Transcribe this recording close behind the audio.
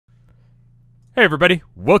Hey everybody,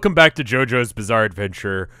 welcome back to JoJo's Bizarre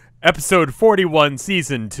Adventure, episode 41,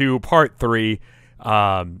 season 2, part 3.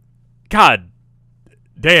 God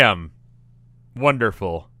damn,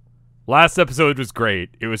 wonderful. Last episode was great.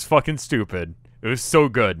 It was fucking stupid. It was so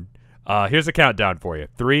good. Here's a countdown for you.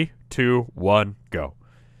 3, 2, 1, go.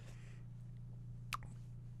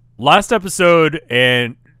 Last episode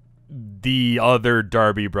and the other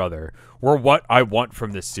Darby brother were what I want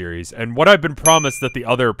from this series, and what I've been promised that the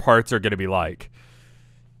other parts are going to be like.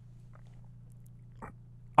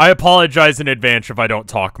 I apologize in advance if I don't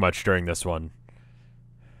talk much during this one.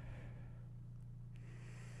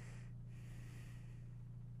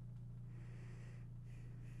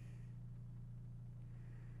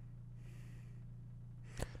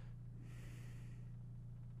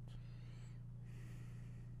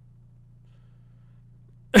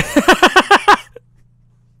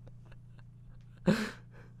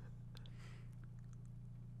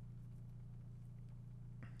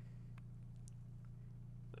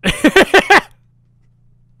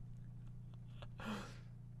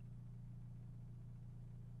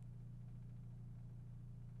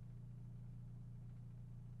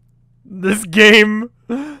 This game.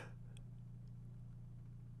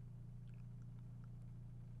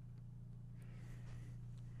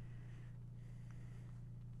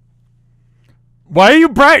 Why are you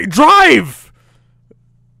drive?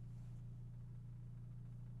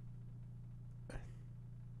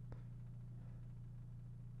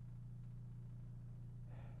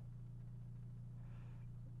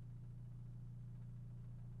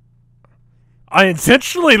 I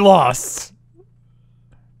intentionally lost.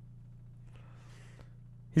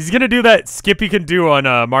 He's gonna do that skip you can do on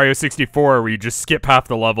Mario 64 where you just skip half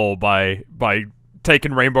the level by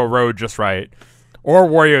taking Rainbow Road just right. Or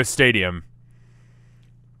Wario Stadium.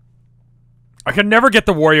 I could never get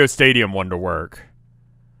the Wario Stadium one to work.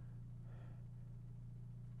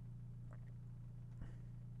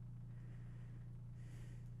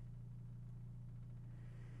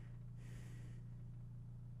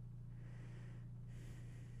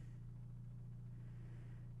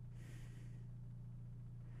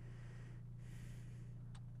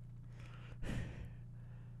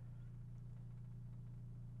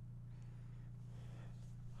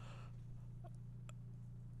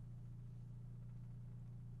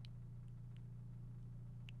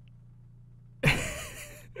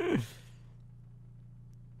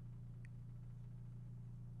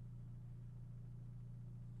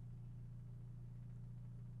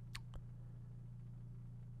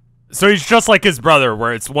 So he's just like his brother,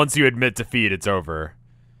 where it's once you admit defeat, it's over.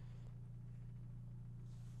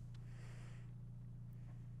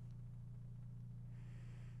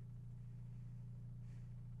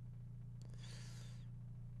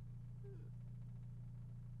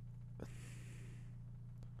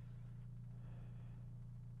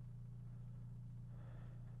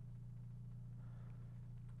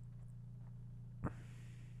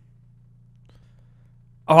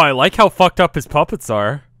 Oh, I like how fucked up his puppets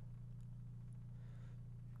are.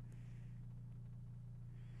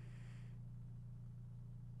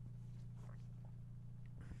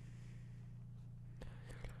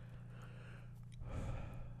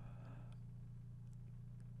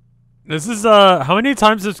 This is, how many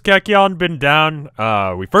times has Kekion been down?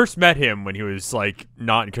 We first met him when he was, like,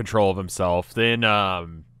 not in control of himself. Then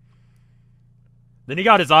he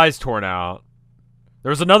got his eyes torn out. There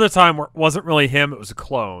was another time where it wasn't really him, it was a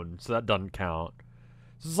clone, so that doesn't count.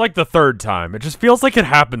 This is like the third time. It just feels like it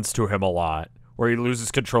happens to him a lot, where he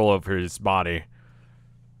loses control over his body.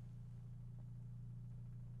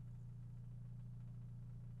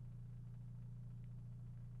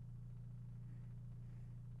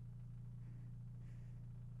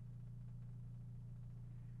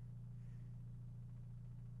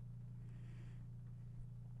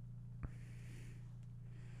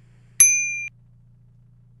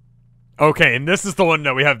 Okay, and this is the one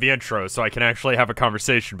that we have the intro, so I can actually have a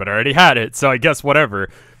conversation, but I already had it, so I guess whatever.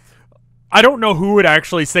 I don't know who would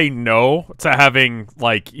actually say no to having,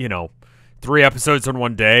 like, you know, 3 episodes in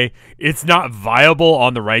one day. It's not viable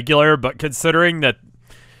on the regular, but considering that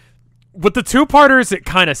with the 2-parters, it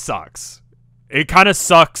kind of sucks. It kind of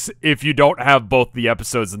sucks if you don't have both the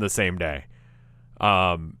episodes in the same day.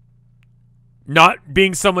 Not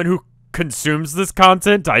being someone who consumes this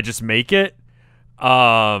content, I just make it.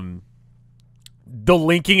 The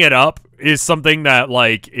linking it up is something that,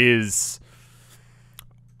 like, is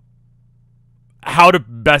how to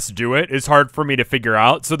best do it is hard for me to figure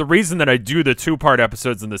out. So the reason that I do the 2-part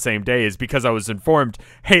episodes in the same day is because I was informed,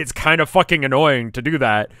 hey, it's kind of fucking annoying to do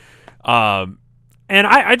that. And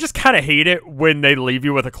I just kind of hate it when they leave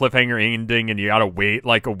you with a cliffhanger ending and you gotta wait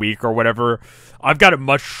like a week or whatever. I've got a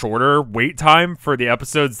much shorter wait time for the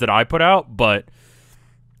episodes that I put out, but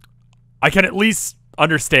I can at least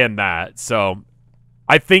understand that. So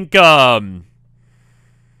I think if I'm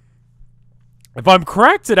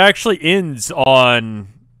correct, it actually ends on...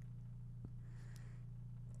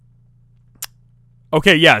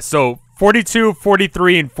 Okay, yeah, so 42,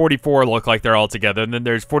 43, and 44 look like they're all together. And then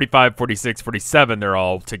there's 45, 46, 47, they're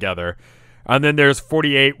all together. And then there's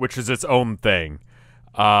 48, which is its own thing.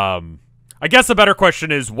 I guess a better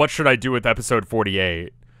question is, what should I do with episode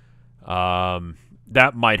 48?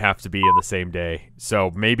 That might have to be in the same day.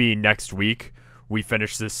 So maybe next week we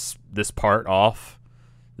finish this part off.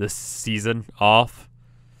 This season off.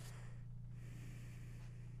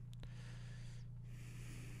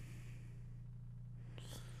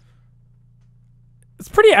 It's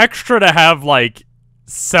pretty extra to have, like,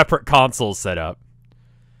 separate consoles set up.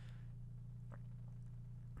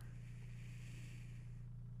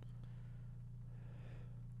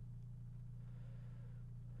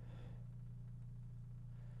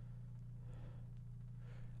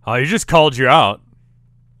 Oh, he just called you out.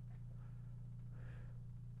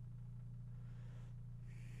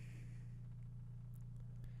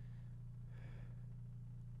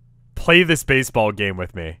 Play this baseball game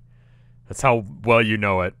with me. That's how well you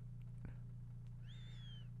know it.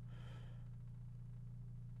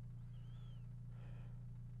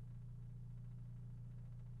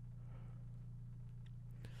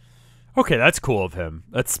 Okay, that's cool of him.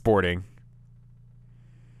 That's sporting.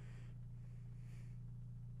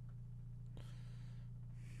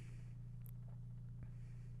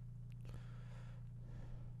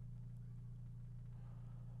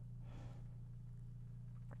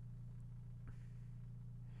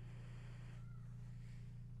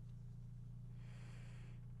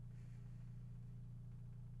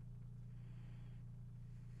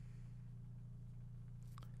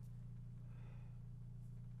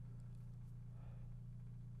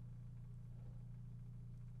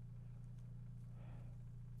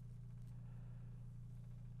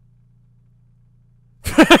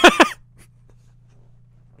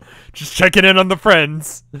 Just checking in on the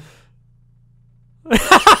friends.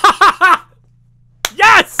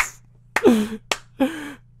 Yes!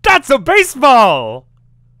 That's a baseball!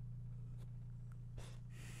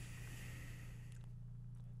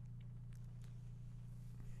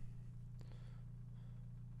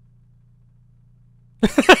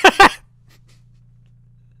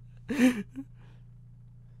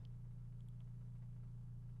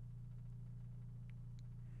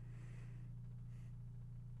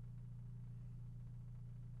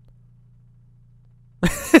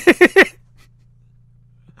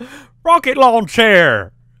 Rocket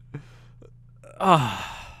launcher!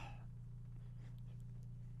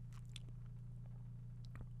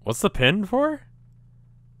 What's the pin for?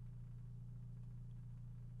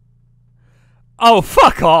 Oh,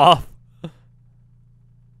 fuck off!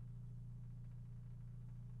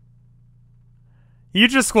 You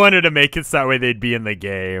just wanted to make it so that way they'd be in the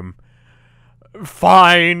game.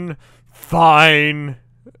 Fine. Fine.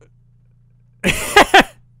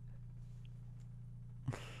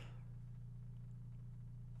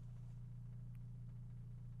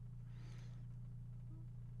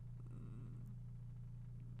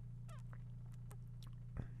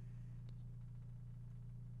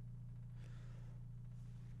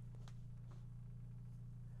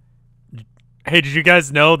 Hey, did you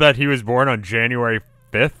guys know that he was born on January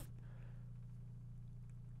 5th?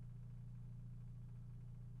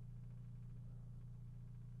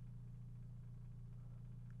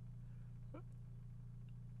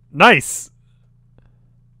 Nice!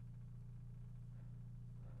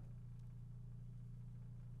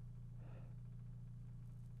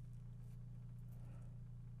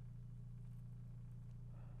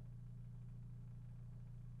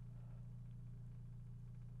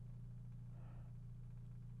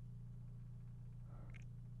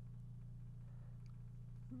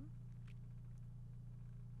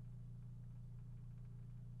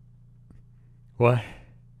 What?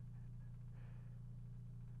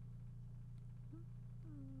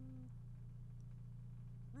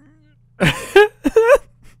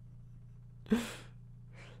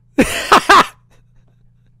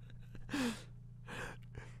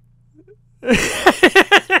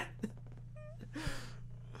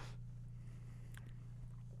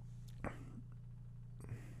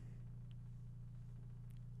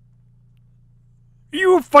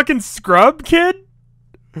 You a fucking scrub, kid?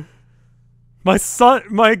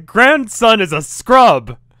 My grandson is a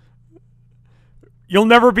scrub. You'll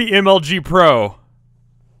never be MLG Pro.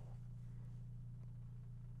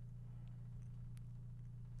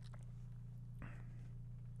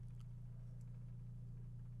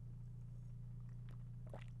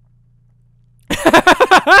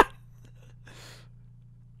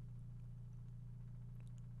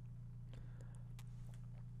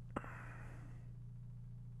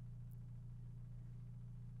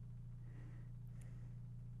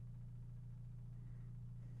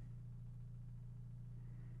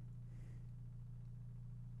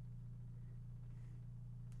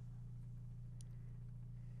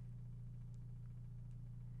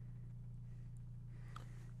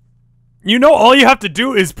 You know, all you have to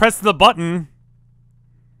do is press the button.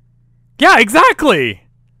 Yeah, exactly.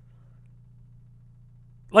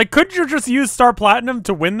 Like, couldn't you just use Star Platinum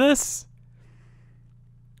to win this?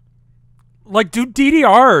 Like, do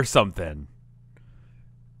DDR or something.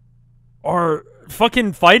 Or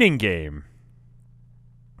fucking fighting game.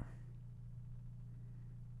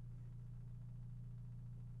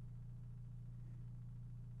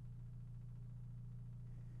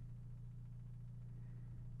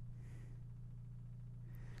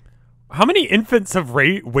 How many infants have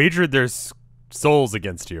wagered their souls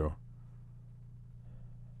against you?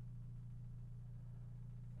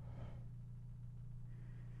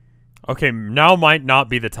 Okay, now might not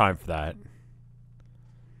be the time for that.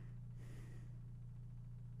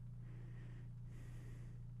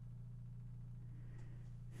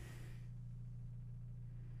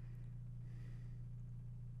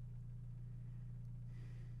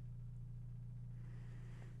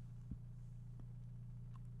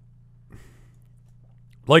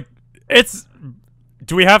 Like, it's...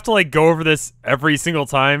 Do we have to, like, go over this every single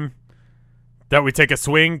time that we take a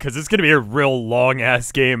swing? Because it's going to be a real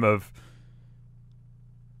long-ass game of...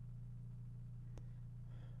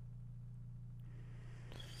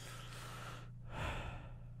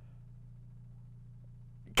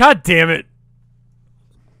 God damn it.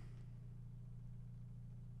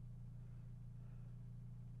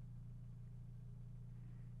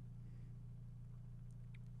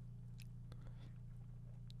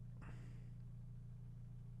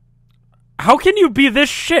 How can you be this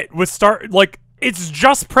shit with start... Like, it's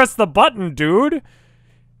just press the button, dude.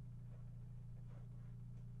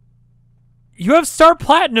 You have Star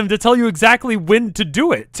Platinum to tell you exactly when to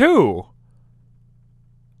do it, too.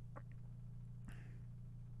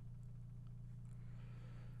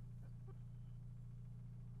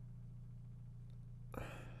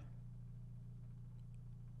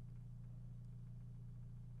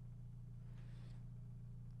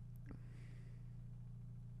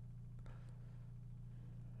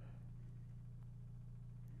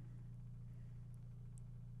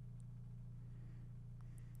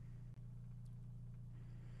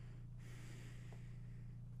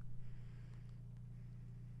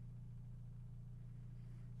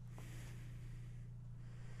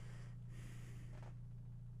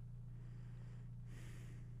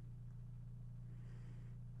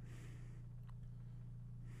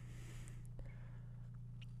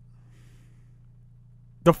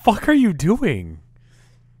 The fuck are you doing?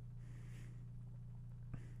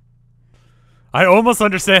 I almost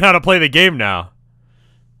understand how to play the game now.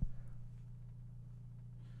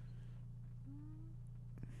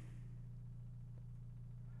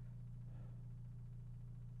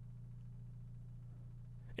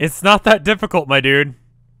 It's not that difficult, my dude.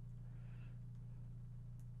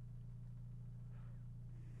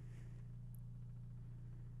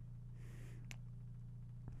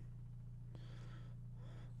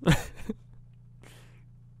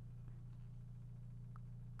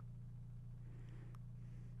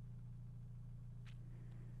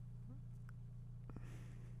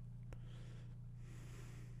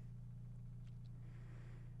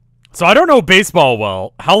 So I don't know baseball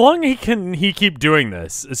well. How long can he keep doing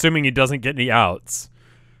this, assuming he doesn't get any outs?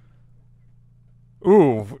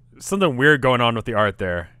 Ooh, something weird going on with the art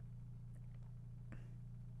there.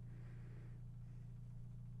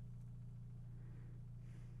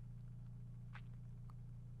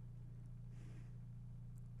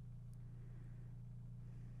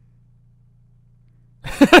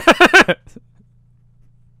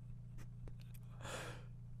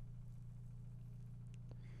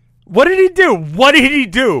 What did he do? What did he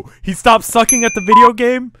do? He stopped sucking at the video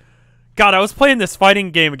game? God, I was playing this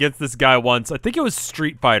fighting game against this guy once. I think it was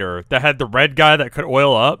Street Fighter that had the red guy that could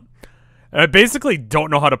oil up. And I basically don't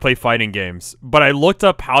know how to play fighting games. But I looked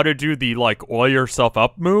up how to do the, like, oil yourself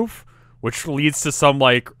up move, which leads to some,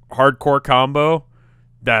 like, hardcore combo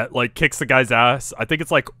that, like, kicks the guy's ass. I think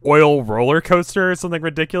it's, like, oil roller coaster or something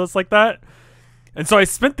ridiculous like that. And so I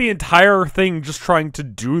spent the entire thing just trying to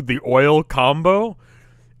do the oil combo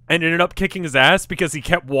and ended up kicking his ass because he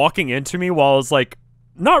kept walking into me while I was, like,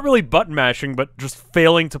 not really button mashing, but just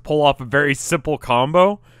failing to pull off a very simple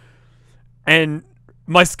combo. And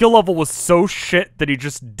my skill level was so shit that he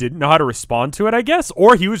just didn't know how to respond to it, I guess.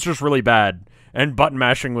 Or he was just really bad, and button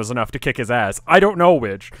mashing was enough to kick his ass. I don't know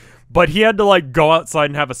which. But he had to, like, go outside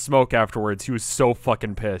and have a smoke afterwards. He was so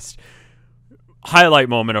fucking pissed. Highlight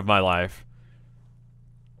moment of my life.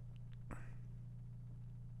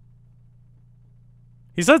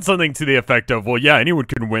 He said something to the effect of, well, yeah, anyone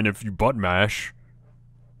can win if you button mash.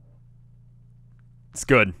 It's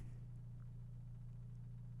good.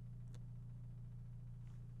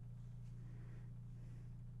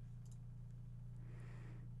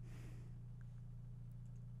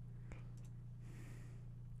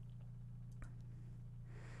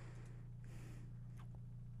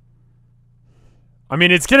 I mean,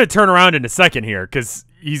 it's gonna turn around in a second here, because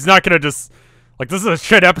he's not gonna just... Like, this is a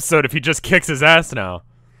shit episode if he just kicks his ass now.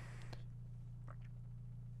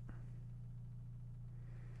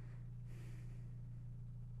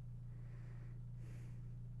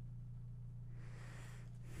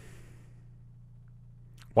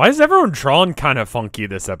 Why is everyone drawn kind of funky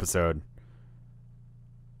this episode?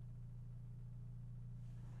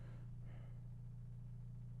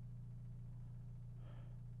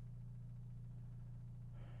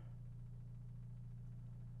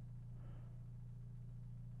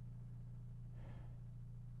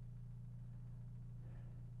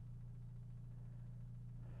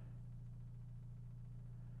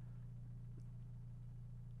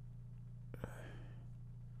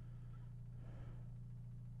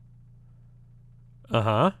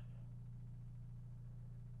 Uh-huh.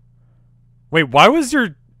 Wait, why was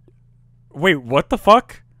your... Wait, what the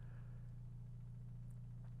fuck?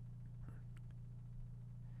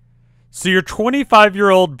 So your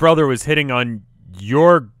 25-year-old brother was hitting on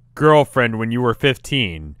your girlfriend when you were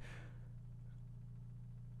 15.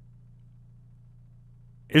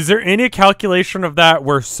 Is there any calculation of that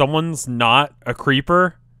where someone's not a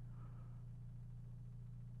creeper?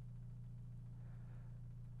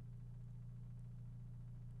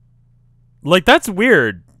 Like, that's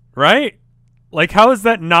weird, right? Like, how is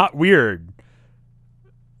that not weird?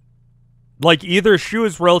 Like, either she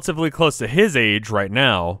was relatively close to his age right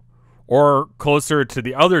now, or closer to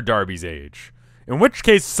the other Darby's age. In which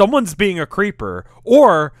case, someone's being a creeper,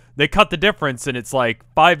 or they cut the difference and it's like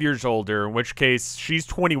 5 years older, in which case she's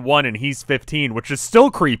 21 and he's 15, which is still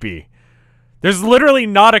creepy. There's literally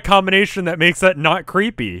not a combination that makes that not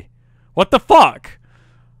creepy. What the fuck?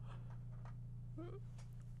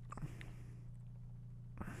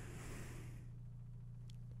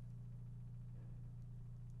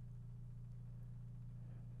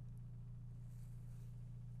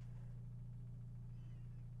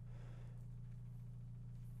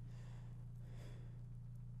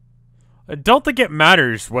 I don't think it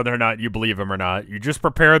matters whether or not you believe him or not. You just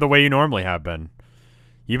prepare the way you normally have been.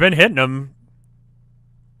 You've been hitting him.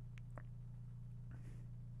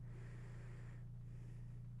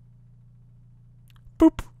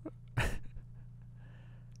 Boop.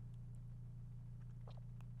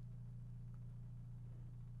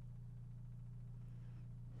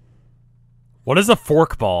 What is a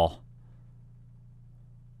fork ball?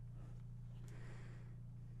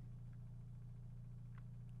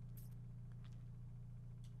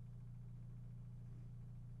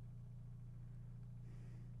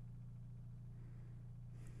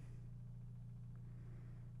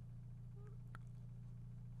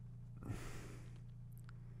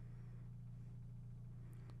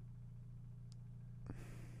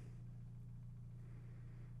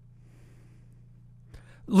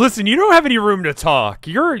 Listen, you don't have any room to talk.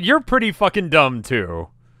 You're pretty fucking dumb too.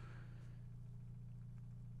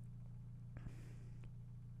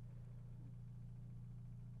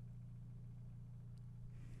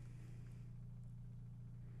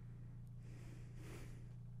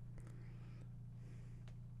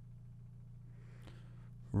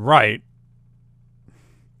 Right.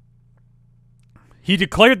 He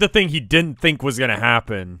declared the thing he didn't think was gonna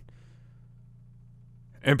happen.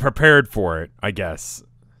 And prepared for it, I guess.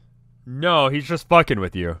 No, he's just fucking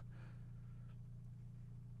with you.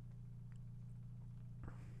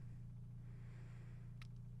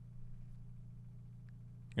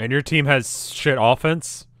 And your team has shit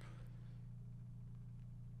offense?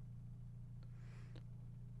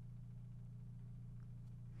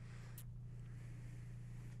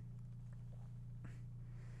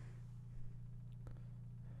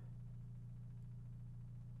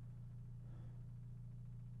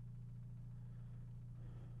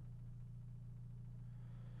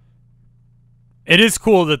 It is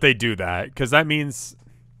cool that they do that, because that means...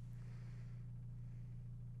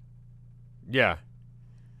 Yeah.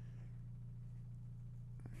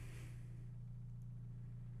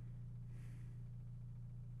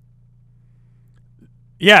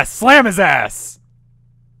 Yeah, slam his ass!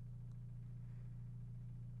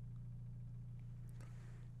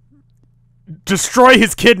 Destroy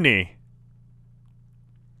his kidney!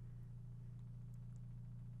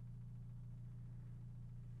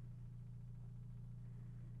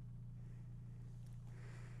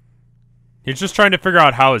 He's just trying to figure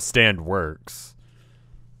out how his stand works.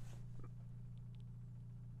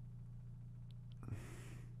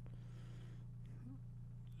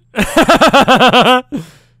 You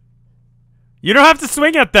don't have to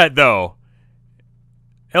swing at that, though.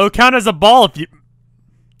 It'll count as a ball if you...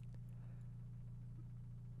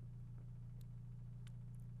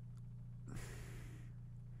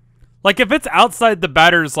 Like, if it's outside the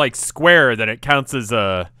batter's, like, square, then it counts as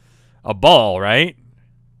a ball, right?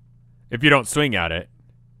 If you don't swing at it.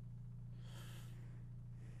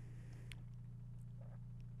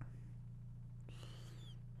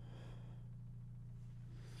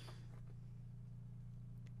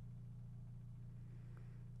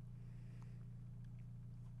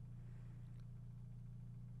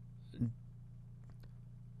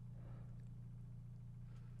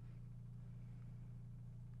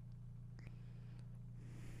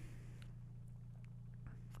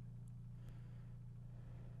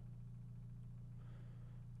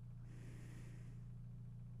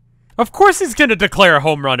 Of course he's going to declare a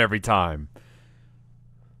home run every time.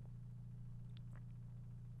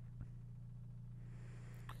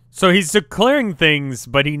 So he's declaring things,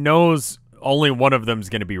 but he knows only one of them's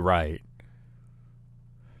going to be right.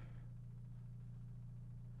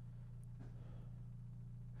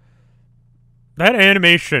 That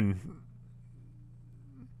animation...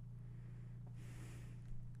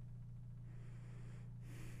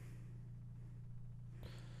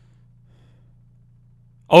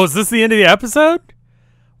 Oh, is this the end of the episode?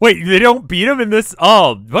 Wait, they don't beat him in this?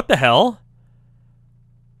 Oh, what the hell?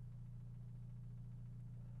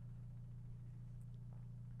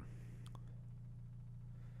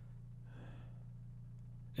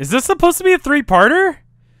 Is this supposed to be a three-parter?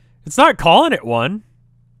 It's not calling it one.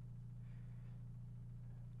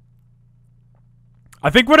 I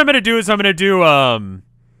think what I'm going to do is I'm going to do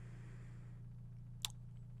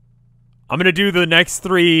the next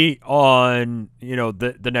 3 on, you know,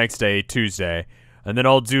 the next day, Tuesday. And then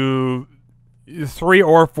I'll do 3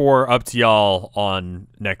 or 4 up to y'all on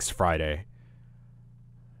next Friday.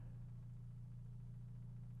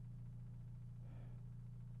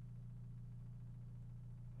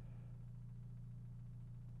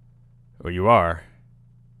 Oh, you are?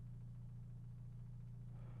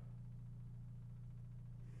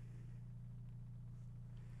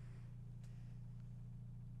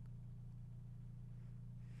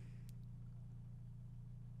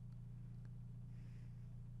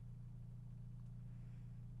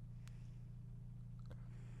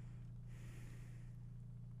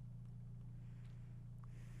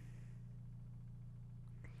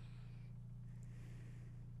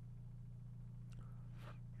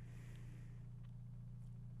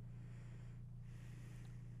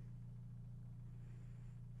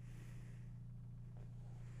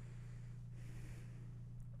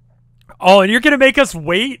 Oh, and you're gonna make us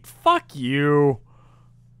wait? Fuck you.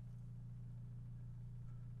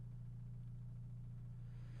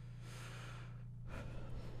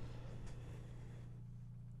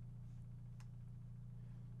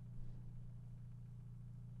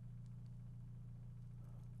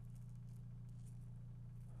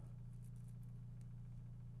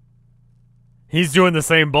 He's doing the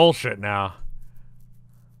same bullshit now.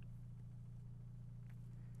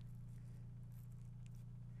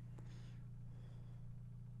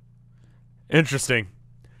 Interesting.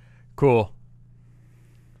 Cool.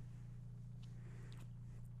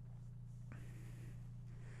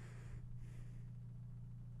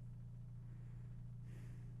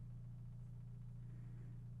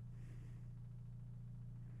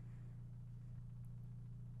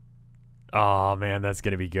 Oh, man, that's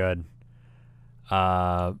gonna be good.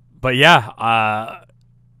 But yeah,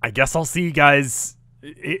 I guess I'll see you guys.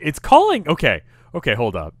 It's calling. Okay,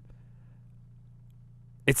 hold up.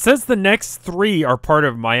 It says the next 3 are part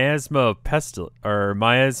of Miasma of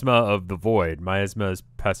Miasma of the Void. Miasma is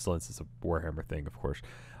Pestilence. Is a Warhammer thing, of course.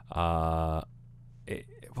 What?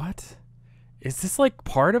 Is this like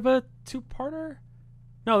part of a 2-parter?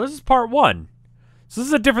 No, this is part 1. So this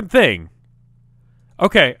is a different thing.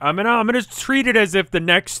 Okay, I'm gonna treat it as if the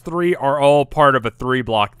next 3 are all part of a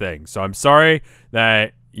 3-block thing. So I'm sorry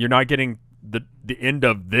that you're not getting the end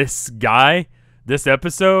of this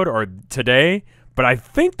episode, or today. But I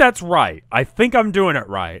think that's right. I think I'm doing it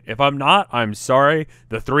right. If I'm not, I'm sorry.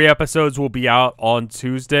 The 3 episodes will be out on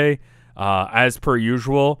Tuesday, as per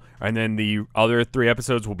usual. And then the other 3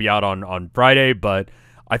 episodes will be out on Friday. But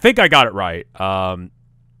I think I got it right.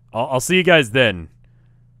 I'll see you guys then.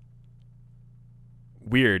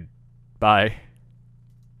 Weird. Bye.